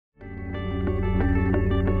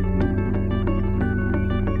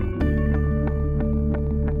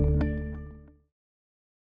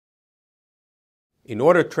in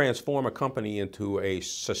order to transform a company into a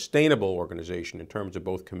sustainable organization in terms of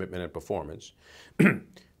both commitment and performance,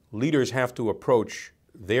 leaders have to approach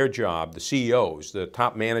their job, the CEOs, the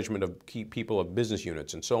top management of key people of business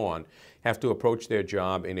units and so on, have to approach their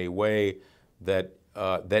job in a way that,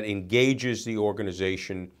 that engages the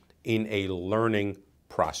organization in a learning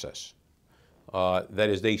process. That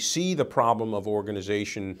is, they see the problem of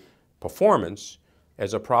organization performance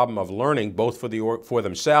as a problem of learning both for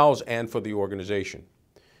themselves and for the organization.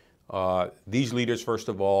 These leaders, first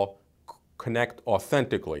of all, connect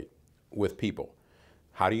authentically with people.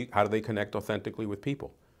 How do they connect authentically with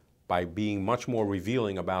people? By being much more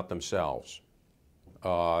revealing about themselves.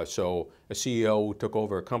 So a CEO who took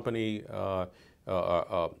over a company, a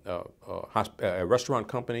restaurant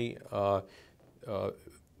company,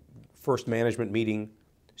 first management meeting,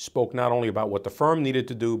 spoke not only about what the firm needed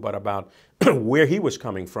to do, but about where he was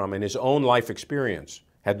coming from and his own life experience.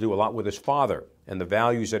 Had to do a lot with his father and the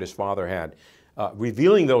values that his father had.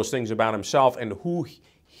 Revealing those things about himself and who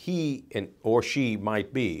he or she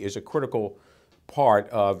might be is a critical part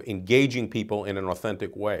of engaging people in an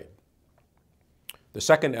authentic way. The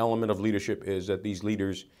second element of leadership is that these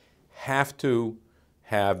leaders have to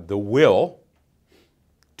have the will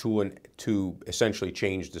to essentially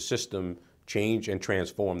change the system, change and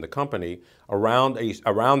transform the company around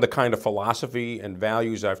the kind of philosophy and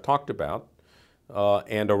values I've talked about,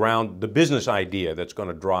 and around the business idea that's going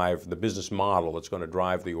to drive the business model that's going to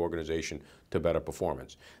drive the organization to better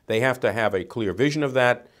performance. They have to have a clear vision of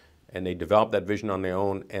that, and they develop that vision on their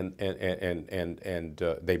own, and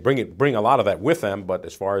they bring a lot of that with them. But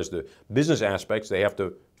as far as the business aspects, they have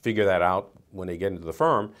to figure that out when they get into the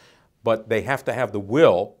firm. But they have to have the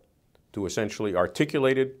will to essentially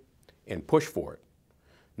articulate it and push for it.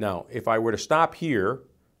 Now, if I were to stop here,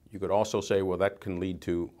 you could also say, well, that can lead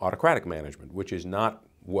to autocratic management, which is not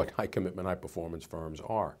what high commitment, high performance firms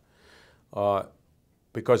are.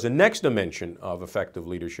 Because the next dimension of effective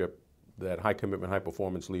leadership that high commitment, high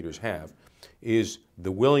performance leaders have is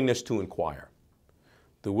the willingness to inquire.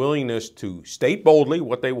 The willingness to state boldly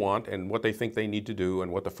what they want and what they think they need to do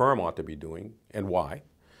and what the firm ought to be doing and why,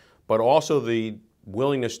 but also the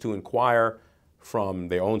willingness to inquire from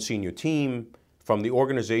their own senior team, from the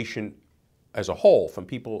organization as a whole, from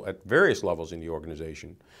people at various levels in the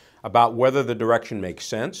organization, about whether the direction makes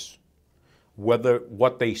sense, whether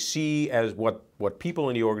what they see as what people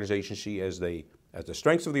in the organization see as the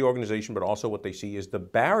strengths of the organization, but also what they see as the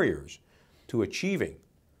barriers to achieving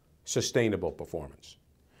sustainable performance.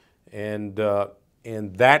 And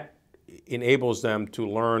that enables them to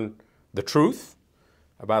learn the truth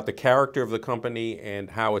about the character of the company and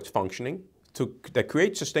how it's functioning. That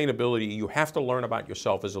creates sustainability, you have to learn about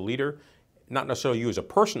yourself as a leader, not necessarily you as a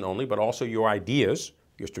person only, but also your ideas,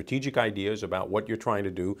 your strategic ideas about what you're trying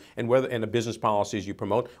to do and the business policies you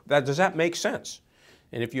promote. Does that make sense?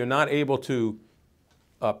 And if you're not able to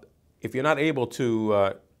obtain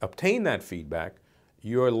that feedback,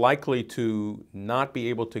 you're likely to not be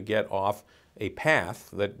able to get off a path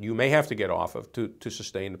that you may have to get off of to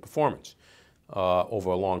sustain the performance over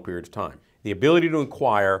a long period of time. The ability to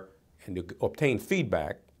inquire and to obtain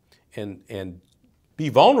feedback and be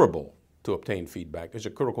vulnerable to obtain feedback is a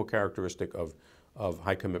critical characteristic of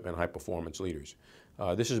high commitment, high performance leaders.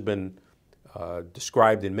 This has been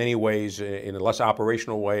described in many ways in a less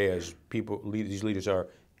operational way as these leaders are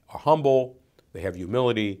humble, they have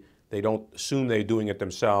humility, they don't assume they're doing it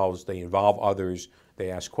themselves, they involve others, they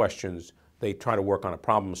ask questions, they try to work on a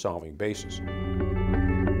problem-solving basis.